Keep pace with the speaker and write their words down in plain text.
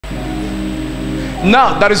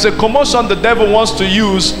Now, there is a commotion the devil wants to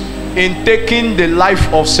use in taking the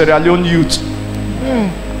life of Sierra Leone youth.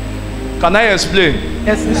 Can I explain?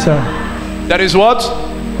 Yes, sir. There is what?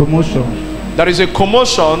 Commotion. There is a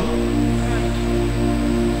commotion.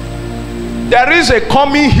 There is a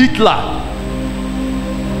coming Hitler.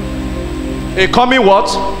 A coming what?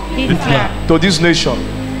 Hitler. To this nation.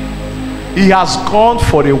 He has gone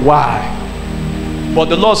for a while, but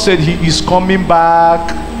the Lord said he is coming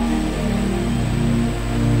back.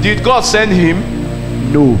 Did God send him?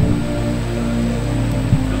 No.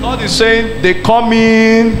 The Lord is saying they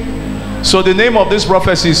coming. So the name of this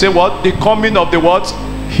prophecy say what? The coming of the what?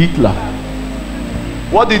 Hitler.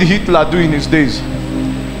 What did Hitler do in his days?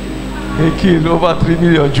 He killed over 3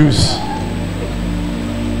 million Jews.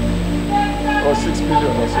 Or 6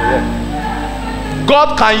 million or so, yeah.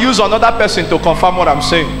 God can use another person to confirm what I'm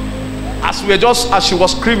saying. As she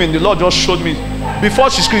was screaming, the Lord just showed me. Before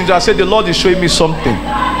she screamed, I said, the Lord is showing me something.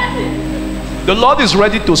 The Lord is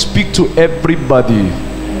ready to speak to everybody.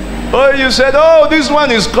 Oh, you said, oh, this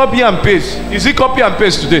one is copy and paste. Is he copy and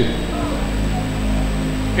paste today?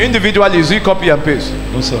 Individually, is he copy and paste?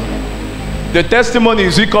 No, sir. The testimony,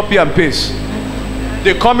 is he copy and paste?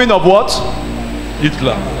 The coming of what?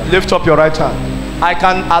 Hitler. Lift up your right hand. I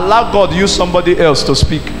can allow God to use somebody else to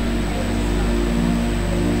speak.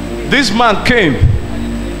 This man came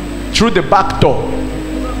through the back door,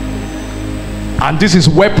 and this is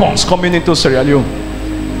weapons coming into Sierra Leone.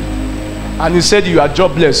 And he said, you are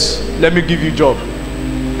jobless, let me give you job.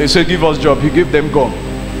 They said, give us job. He gave them gun.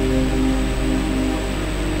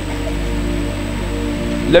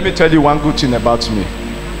 Let me tell you one good thing about me.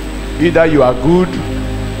 Either you are good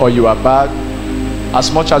or you are bad. As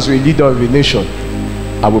much as you're a leader of a nation,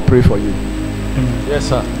 I will pray for you. Yes,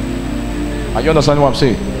 sir. Are you understanding what I'm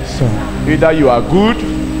saying? Yes, sir. Either you are good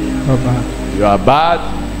or bad. You are bad.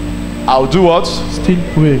 I'll do what? Still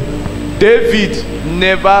pray. David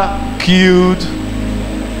never killed.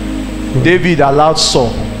 David allowed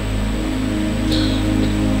Saul.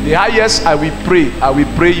 The highest I will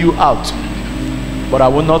pray you out, but I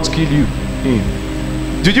will not kill you in.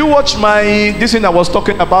 Did you watch this thing I was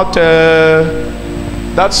talking about?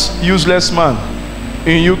 That's useless man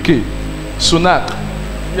in UK, Sunak.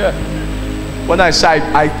 Yeah. When I said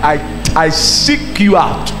I seek you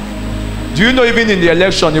out. Do you know even in the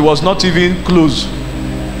election it was not even close?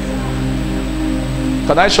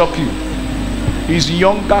 Can I shock you? His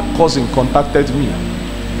younger cousin contacted me.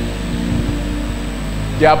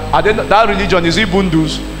 That religion is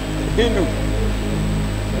Hindus. Hindu.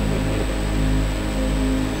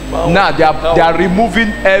 Now they are removing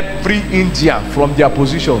every Indian from their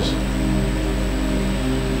positions.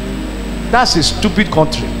 That's a stupid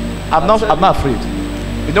country. I'm not afraid.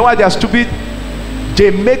 You know why they are stupid?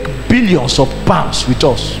 They make billions of pounds with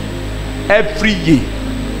us every year.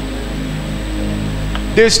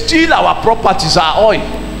 They steal our properties, our oil.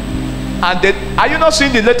 And are you not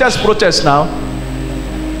seeing the latest protest now?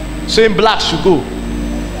 Saying blacks should go.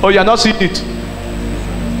 Oh, you're not seeing it?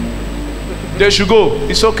 They should go.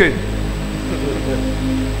 It's okay.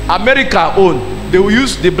 America own. They will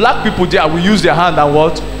use the black people there. Will use their hand and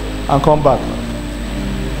what? And come back.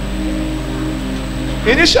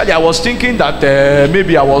 Initially, I was thinking that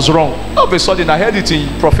maybe I was wrong. All of a sudden, I heard it in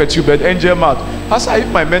Prophet Abel BOMA mouth. As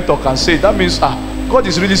if my mentor can say, that means God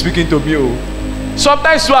is really speaking to me. Oh.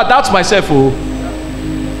 Sometimes too, I doubt myself. Oh.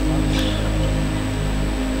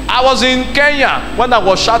 I was in Kenya when I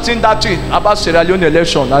was shouting that thing about Sierra Leone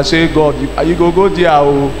election. I say, God, you go there.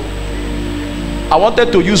 Oh. I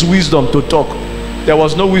wanted to use wisdom to talk. There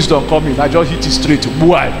was no wisdom coming. I just hit it straight.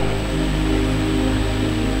 Why?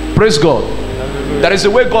 Praise God. There is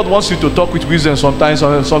a way God wants you to talk with wisdom sometimes,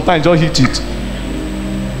 and sometimes just hit it.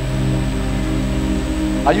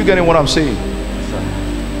 Are you getting what I'm saying?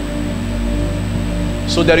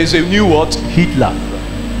 So there is a new what? Hitler.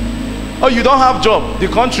 Oh, you don't have job. The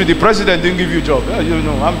country, the president didn't give you job. Yeah, you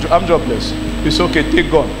know, I'm jobless. It's okay.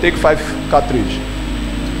 Take gun. Take 5 cartridge.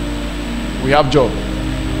 We have job.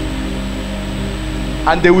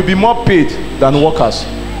 And they will be more paid than workers.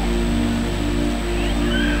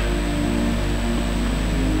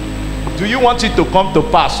 Do you want it to come to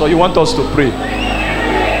pass, or you want us to pray?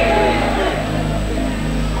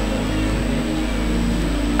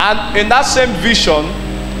 And in that same vision,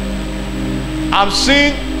 I'm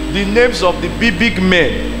seeing the names of the big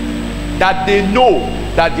men that they know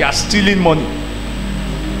that they are stealing money.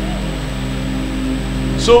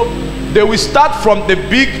 So they will start from the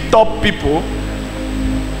big top people.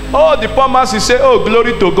 Oh, the poor man will say, oh,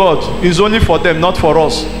 glory to God. It's only for them, not for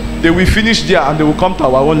us. They will finish there and they will come to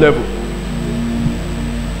our own level.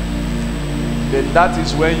 Then that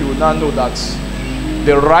is when you will now know that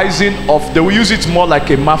the rising of, they will use it more like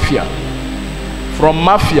a mafia. From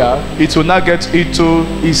mafia, it will now get into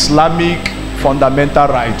Islamic fundamental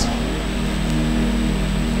right.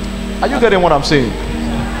 Are you getting what I'm saying?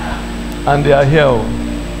 And they are here.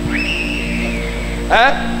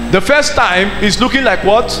 The first time it's looking like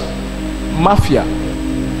what? Mafia.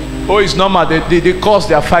 Oh, it's normal. The cause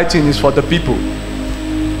they are fighting is for the people.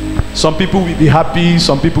 Some people will be happy,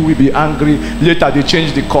 some people will be angry. Later they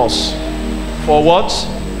change the cause. For what?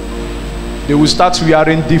 They will start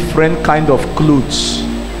wearing different kind of clothes,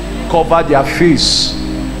 cover their face.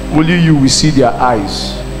 Only you will see their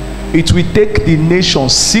eyes. It will take the nation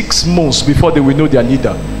 6 months before they will know their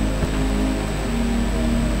leader.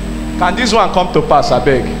 Can this one come to pass, I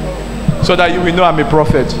beg? So that you will know I'm a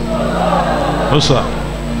prophet. No, sir.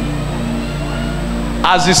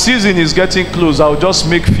 As the season is getting close, I'll just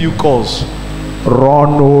make few calls.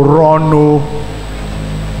 Rono, Rono.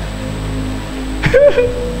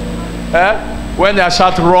 When they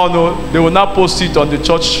shout Rono, they will now post it on the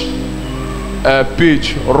church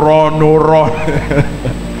page. Rono, Rono.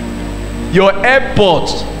 Your airport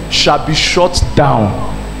shall be shut down.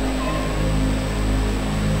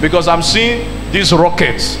 Because I'm seeing these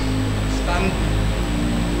rockets.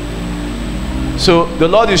 So the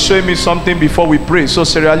Lord is showing me something before we pray. So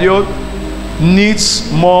Sierra Leone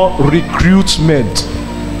needs more recruitment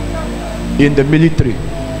in the military.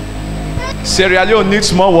 Sierra Leone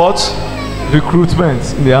needs more what? Recruitment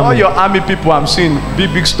in the army. All your army people I'm seeing,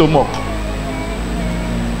 big stomach.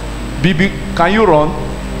 Big, can you run?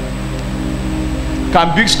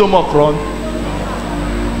 Can big stomach run?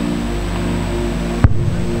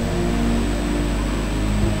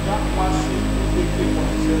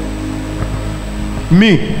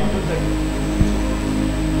 Me.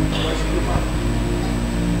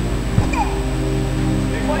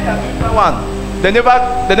 Before you are doing that one, they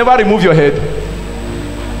never remove your head.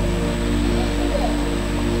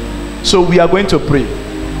 So we are going to pray.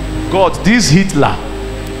 God, this Hitler,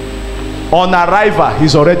 on arrival,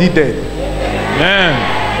 he's already dead. Amen.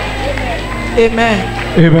 Amen.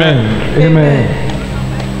 Amen. Amen.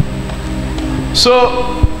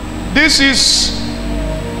 So this is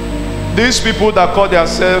these people that call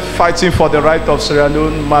themselves fighting for the right of Sierra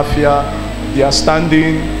Leone mafia. They are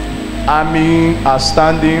standing, army are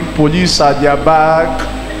standing, police are their back,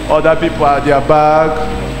 other people are their back,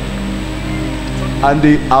 and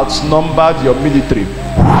they outnumbered your military.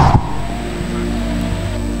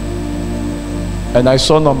 And I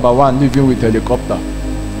saw number one living with helicopter.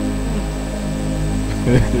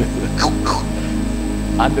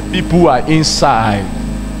 And the people are inside.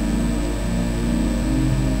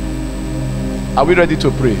 Are we ready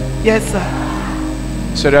to pray? Yes, sir.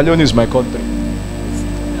 Sierra Leone is my country.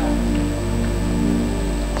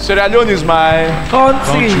 Sierra Leone is my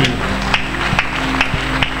Country.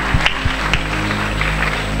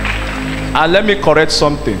 And let me correct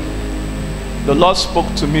something. The Lord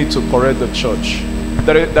spoke to me to correct the church.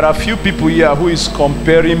 There are few people here who is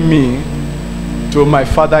comparing me to my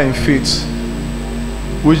father in faith,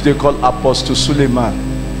 which they call Apostle Suleiman.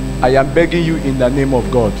 I am begging you in the name of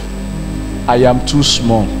God. I am too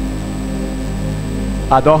small.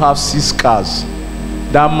 I don't have 6 cars.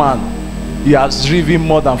 That man, he has driven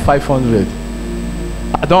more than 500.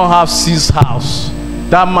 I don't have 6 houses.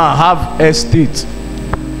 That man have estate.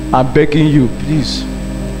 I'm begging you, please.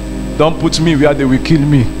 Don't put me where they will kill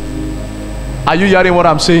me. Are you hearing what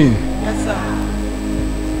I'm saying? Yes, sir.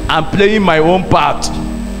 I'm playing my own part.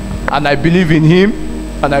 And I believe in him.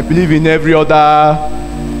 And I believe in every other.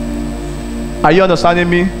 Are you understanding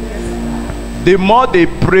me? The more they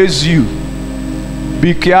praise you,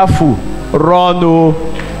 be careful. Run. Oh.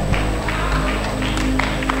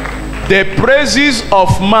 The praises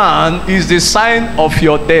of man is the sign of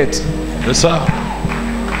your death. Yes, sir.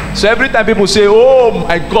 So every time people say, oh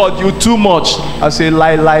my God, you too much, I say,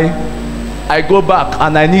 lie. I go back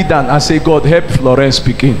and I kneel down and say, God, help Florence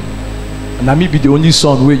speaking. And I may be the only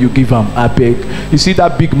son where you give him. I beg. You see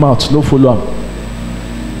that big mouth, no follow him.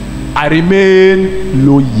 I remain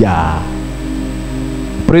loyal.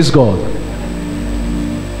 Praise God.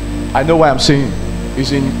 I know why I'm saying.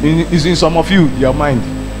 It's in some of you, your mind.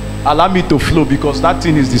 Allow me to flow because that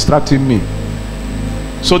thing is distracting me.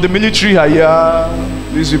 So the military are here.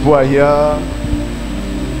 These people are here.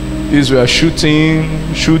 These were shooting.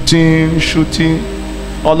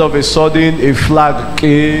 All of a sudden, a flag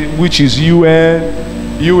came, which is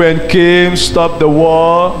UN. UN came, stopped the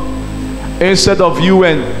war. Instead of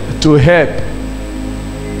UN to help,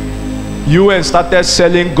 UN started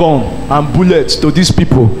selling gun and bullets to these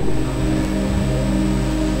people.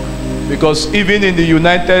 Because even in the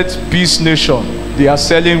United Peace Nation, they are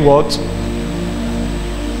selling what?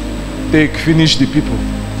 take finish the people.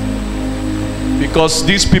 Because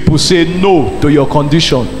these people say no to your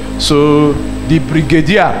condition. So the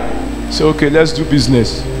brigadier say, okay, let's do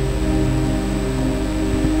business.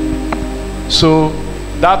 So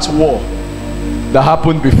that war that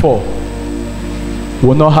happened before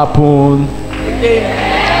will not happen.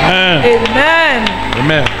 Amen. Amen.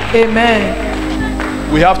 Amen.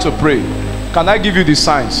 Amen. We have to pray. Can I give you the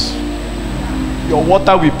signs? Your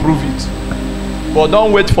water will prove it. But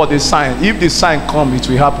don't wait for the sign. If the sign comes, it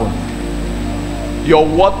will happen. Your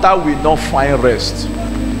water will not find rest.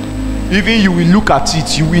 Even you will look at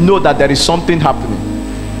it, you will know that there is something happening.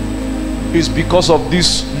 It's because of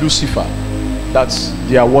this Lucifer that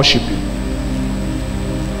they are worshiping.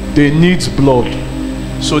 They need blood.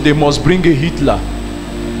 So they must bring a Hitler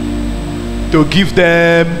to give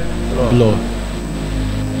them blood.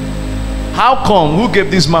 How come? Who gave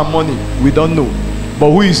this man money? We don't know.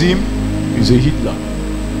 But who is him? He's a Hitler.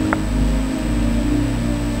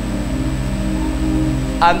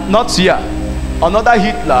 And not here. Another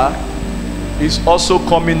Hitler is also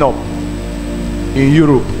coming up in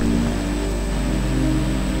Europe.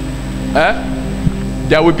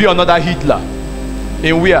 There will be another Hitler.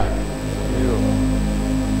 In where? Europe.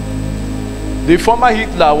 The former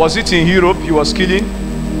Hitler, was it in Europe he was killing?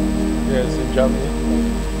 Yes, in Germany.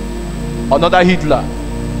 Another Hitler.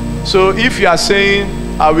 So if you are saying,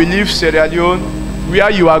 I will leave Sierra Leone,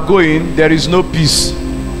 where you are going, there is no peace.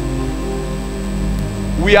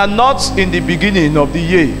 We are not in the beginning of the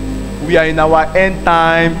year. We are in our end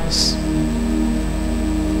times.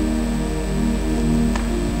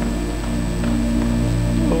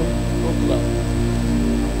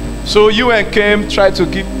 So UN came, tried to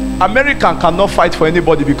keep. American cannot fight for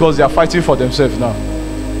anybody because they are fighting for themselves now.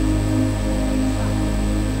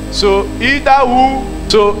 So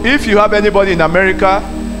if you have anybody in America,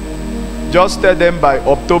 just tell them by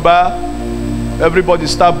October, everybody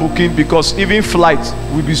start booking, because even flights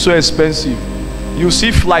will be so expensive. You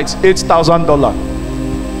see flights $8,000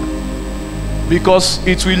 because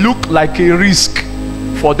it will look like a risk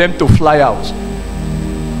for them to fly out.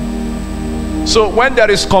 So when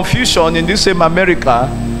there is confusion in this same America,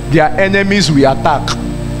 their enemies will attack.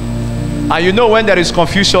 And you know, when there is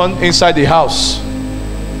confusion inside the house,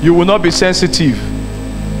 you will not be sensitive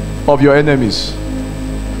of your enemies.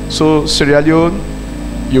 So Sierra Leone,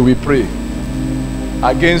 you will pray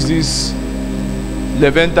against this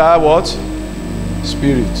Levanta what?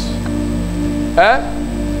 Spirit.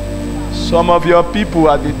 Some of your people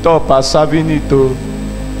at the top are serving it too.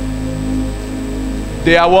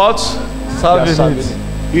 They are what? Serving it.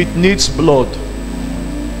 It needs blood.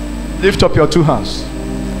 Lift up your two hands.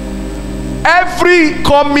 Every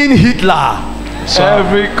coming Hitler.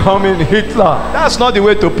 Every coming Hitler. That's not the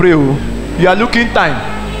way to pray. You are looking time.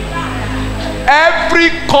 Every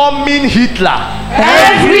coming Hitler.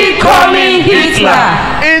 Every coming Hitler.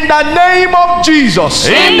 In the name of Jesus.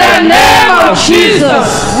 In the name of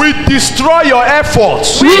Jesus. We destroy your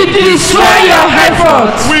efforts. We destroy your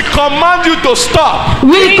efforts. We command you to stop.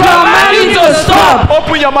 We command you to stop.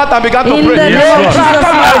 Open your mouth and begin to In pray. the name of Jesus.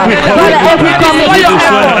 Father, every coming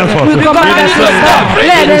Hitler, we command us to stop.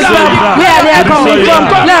 Let us stop. Where they are coming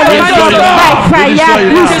from, let us stop. By fire,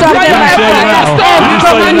 we stop them by fire. Every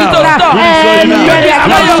coming Hitler, where they are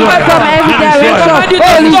coming from every direction.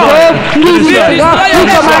 Holy Ghost, we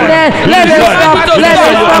command them. Let us stop. Let us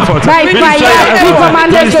stop. By fire, we command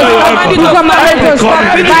them to stop. We command them to stop.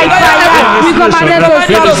 By fire, we command them to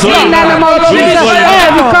stop. In the name of Jesus,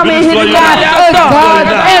 every coming Hitler, oh God,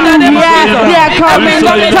 everywhere they are coming.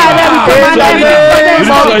 Father, we command them in the name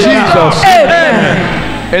of Jesus.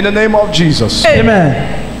 Amen. In the name of Jesus. Amen.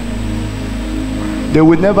 They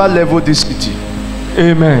will never level this city.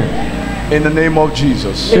 Amen. In the name of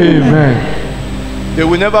Jesus. Amen. They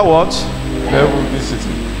will never what? Level this city.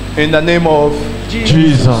 In the name of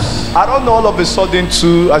Jesus. I don't know, all of a sudden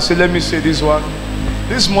too, I said, let me say this one.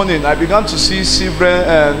 This morning I began to see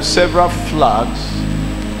several flags.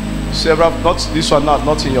 Several, not this one,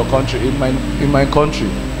 not in your country, in my country.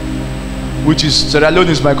 Which is, Sierra Leone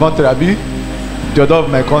is my country, Abi. The other of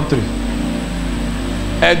my country.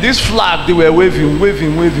 And this flag, they were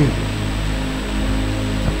waving.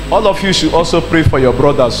 All of you should also pray for your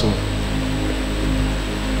brothers. So.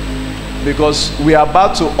 Because we are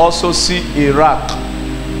about to also see Iraq,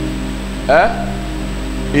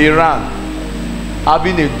 Iran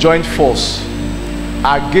having a joint force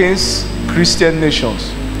against Christian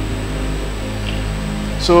nations.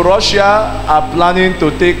 So Russia are planning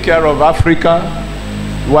to take care of Africa,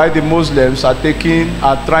 while the Muslims are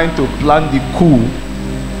trying to plan the coup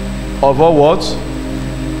of what?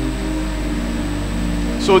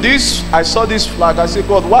 So this, I saw this flag. I said,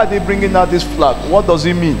 God, why are they bringing out this flag? What does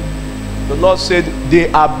it mean? The Lord said,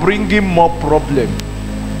 they are bringing more problem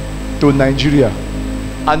to Nigeria.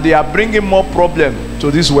 And they are bringing more problem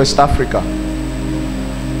to this West Africa.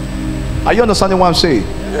 Are you understanding what I'm saying?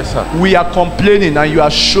 Yes, sir. We are complaining and you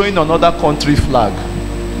are showing another country flag.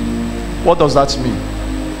 What does that mean?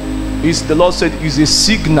 It's, the Lord said, is a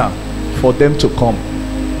signal for them to come.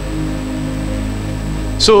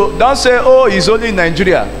 So don't say, oh, it's only in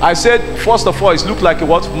Nigeria. I said, first of all, it looked like a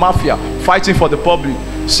what? Mafia fighting for the public.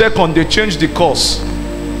 Second, they changed the course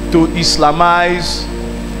to Islamize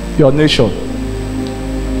your nation.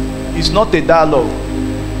 It's not a dialogue.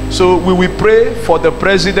 So we will pray for the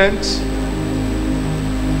president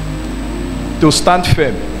to stand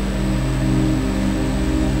firm.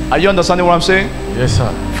 Are you understanding what I'm saying? Yes,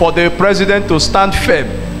 sir. For the president to stand firm.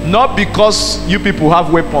 Not because you people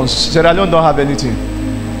have weapons. Sierra Leone don't have anything.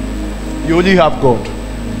 You only have God.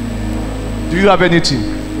 Do you have anything?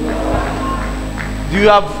 Do you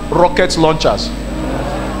have rocket launchers?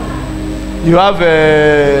 You have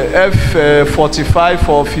a F-45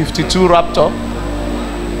 or 52 Raptor?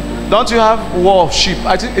 Don't you have warship?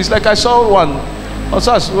 I think it's like I saw one. I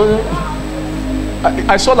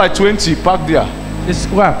saw like 20 packed there. The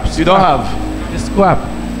scrap. You don't have? The scrap.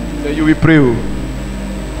 Then you will pray.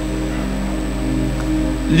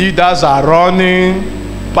 Leaders are running.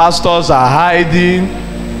 Pastors are hiding.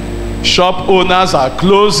 Shop owners are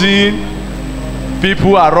closing.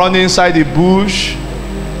 People are running inside the bush.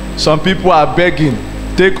 Some people are begging,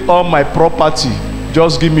 take all my property,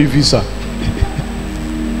 just give me visa.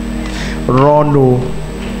 Run, no.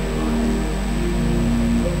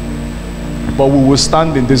 But we will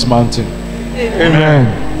stand in this mountain. Amen.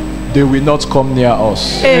 They will not come near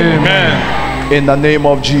us. Amen. In the name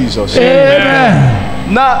of Jesus.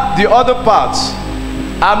 Amen. Now, the other part.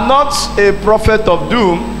 I'm not a prophet of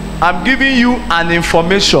doom. I'm giving you an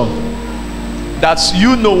information that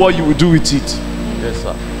you know what you will do with it. Yes,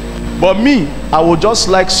 sir. But me, I would just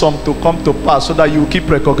like some to come to pass so that you keep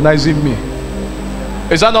recognizing me.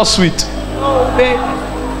 Is that not sweet? Oh, baby.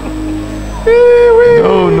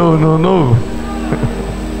 No, no, no, no.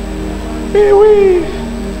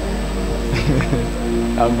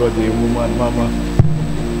 I'm God, a woman, mama.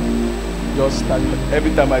 Just stand.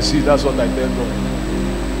 Every time I see it, that's what I tell God.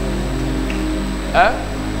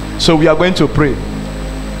 So we are going to pray.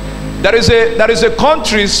 There is a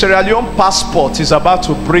country, Sierra Leone passport is about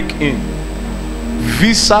to break in.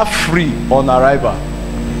 Visa free on arrival.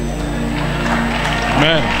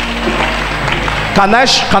 Amen. Can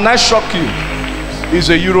I shock you? It's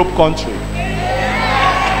a Europe country.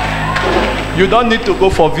 You don't need to go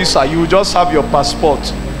for visa. You just have your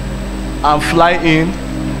passport and fly in.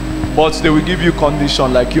 But they will give you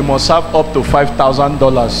condition like you must have up to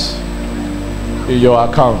 $5,000 in your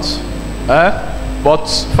account. But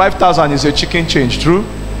 5,000 is a chicken change, true?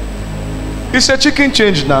 It's a chicken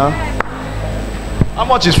change now. How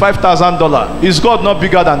much is $5,000? Is God not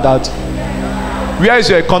bigger than that? Where is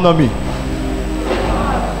your economy?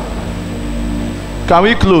 Can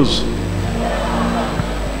we close?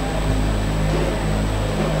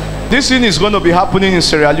 This thing is going to be happening in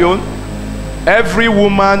Sierra Leone. Every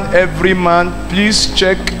woman, every man, please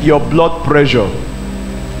check your blood pressure.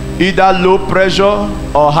 Either low pressure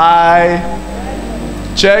or high.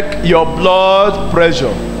 Check your blood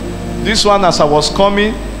pressure. This one, as I was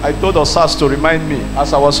coming, I told Osas to remind me.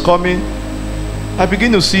 As I was coming, I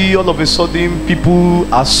begin to see all of a sudden people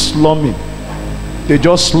are slumming. They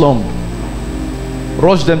just slum.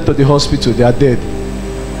 Rush them to the hospital. They are dead.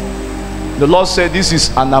 The Lord said this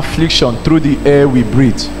is an affliction through the air we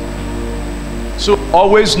breathe. So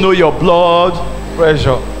always know your blood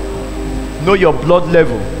pressure. Know your blood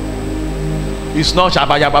level. It's not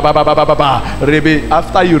rebe.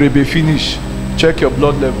 After you rebe finish, check your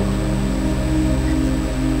blood level.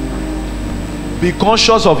 Be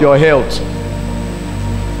conscious of your health.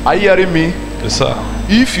 Are you hearing me? Yes, sir.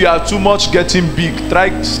 If you are too much getting big,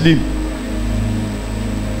 try slim.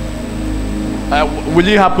 Will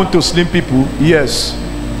it happen to slim people? Yes.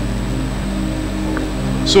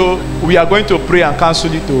 So we are going to pray and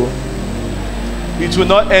cancel it. It will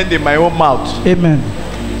not end in my own mouth. Amen.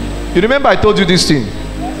 You remember I told you this thing?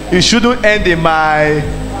 It shouldn't end in my...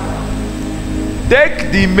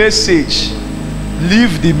 Take the message,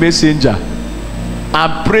 leave the messenger,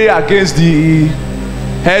 and pray against the...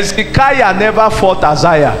 Hezekiah never fought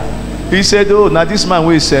Isaiah. He said, oh, now this man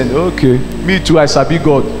will send. Okay, me too, I sabi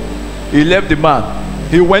God. He left the man.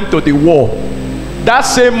 He went to the war. That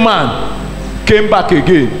same man came back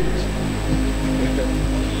again.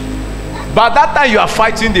 But that time you are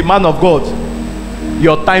fighting the man of God,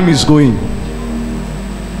 your time is going.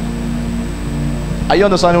 Are you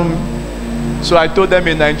understanding me? So I told them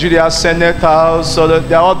in Nigeria, Senate House, so that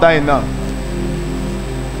they're all dying now.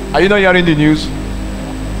 Are you not hearing the news?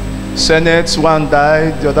 Senate, one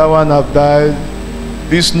died, the other one have died.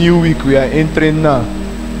 This new week we are entering now.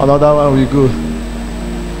 Another one will go.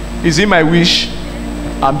 Is it my wish?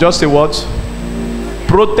 I'm just a what?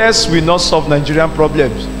 Protest will not solve Nigerian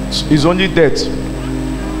problems. It's only death.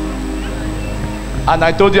 And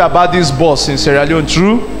I told you about this boss in Sierra Leone,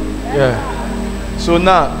 true? Yeah. So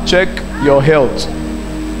now, check your health.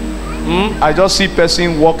 I just see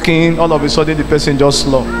person walking, all of a sudden the person just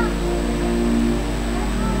slow.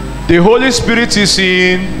 The Holy Spirit is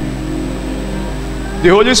in. The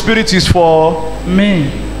Holy Spirit is for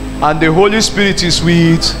me. And the Holy Spirit is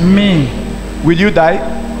with me. Will you die?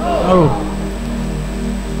 Oh.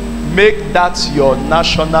 Make that your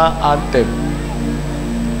national anthem.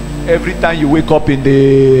 Every time you wake up in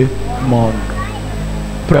the morning.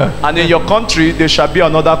 And in your country, there shall be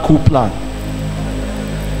another coup plan.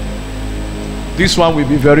 This one will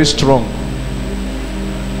be very strong.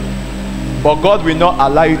 But God will not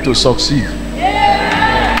allow you to succeed.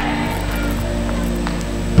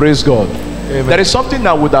 Praise God. Amen. There is something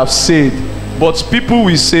I would have said, but people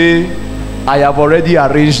will say, I have already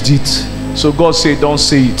arranged it. So God said, don't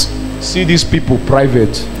say it. See these people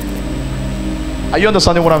private. Are you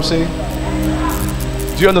understanding what I'm saying?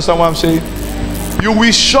 Do you understand what I'm saying? You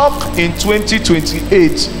will shock in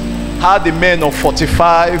 2028 how the men of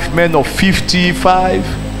 45, men of 55,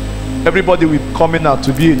 everybody will be coming out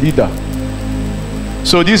to be a leader.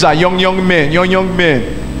 So these are young men, young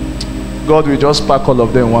men. God will just pack all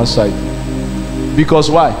of them one side.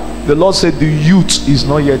 Because why? The Lord said the youth is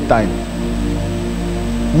not yet time.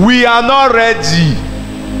 We are not ready.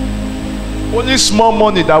 Only small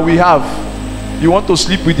money that we have. You want to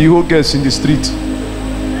sleep with the whole girls in the street.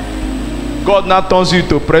 God now turns you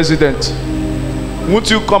to president. Won't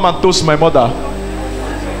you come and toast my mother?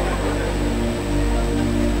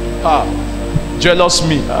 Jealous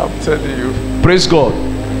me, I'm telling you. Praise God.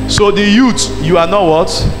 So the youth, you are not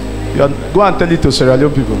what? You are, go and tell it to Sierra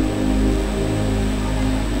Leone people.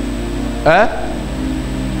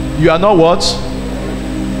 You are not what?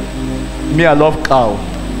 Me, I love cow.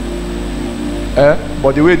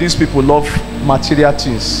 But the way these people love material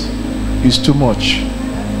things is too much.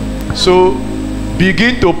 So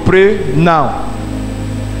begin to pray now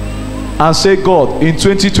and say, God, in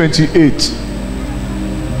 2028,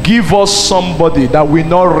 give us somebody that will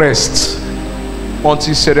not rest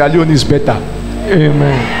until Sierra Leone is better.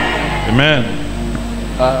 Amen. Amen.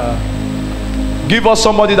 Give us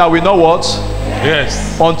somebody that will not what?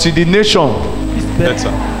 Yes. Until the nation It's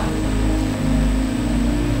better.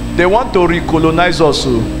 They want to recolonize us.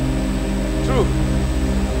 True.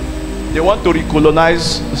 They want to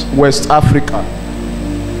recolonize West Africa.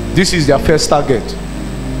 This is their first target.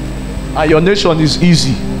 And your nation is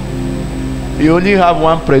easy. You only have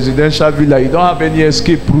one presidential villa. You don't have any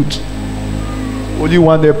escape route. Only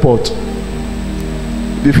one airport.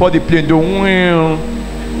 Before the plane do,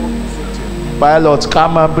 pilots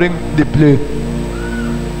come and bring the plane.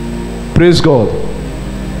 Praise God.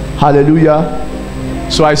 Hallelujah.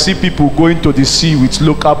 So I see people going to the sea with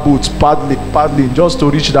local boats, paddling just to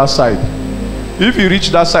reach that side. If you reach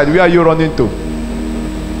that side, where are you running to?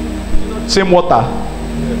 Same water.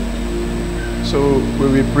 So we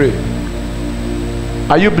will pray.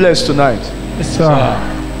 Are you blessed tonight? Yes,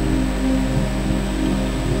 sir.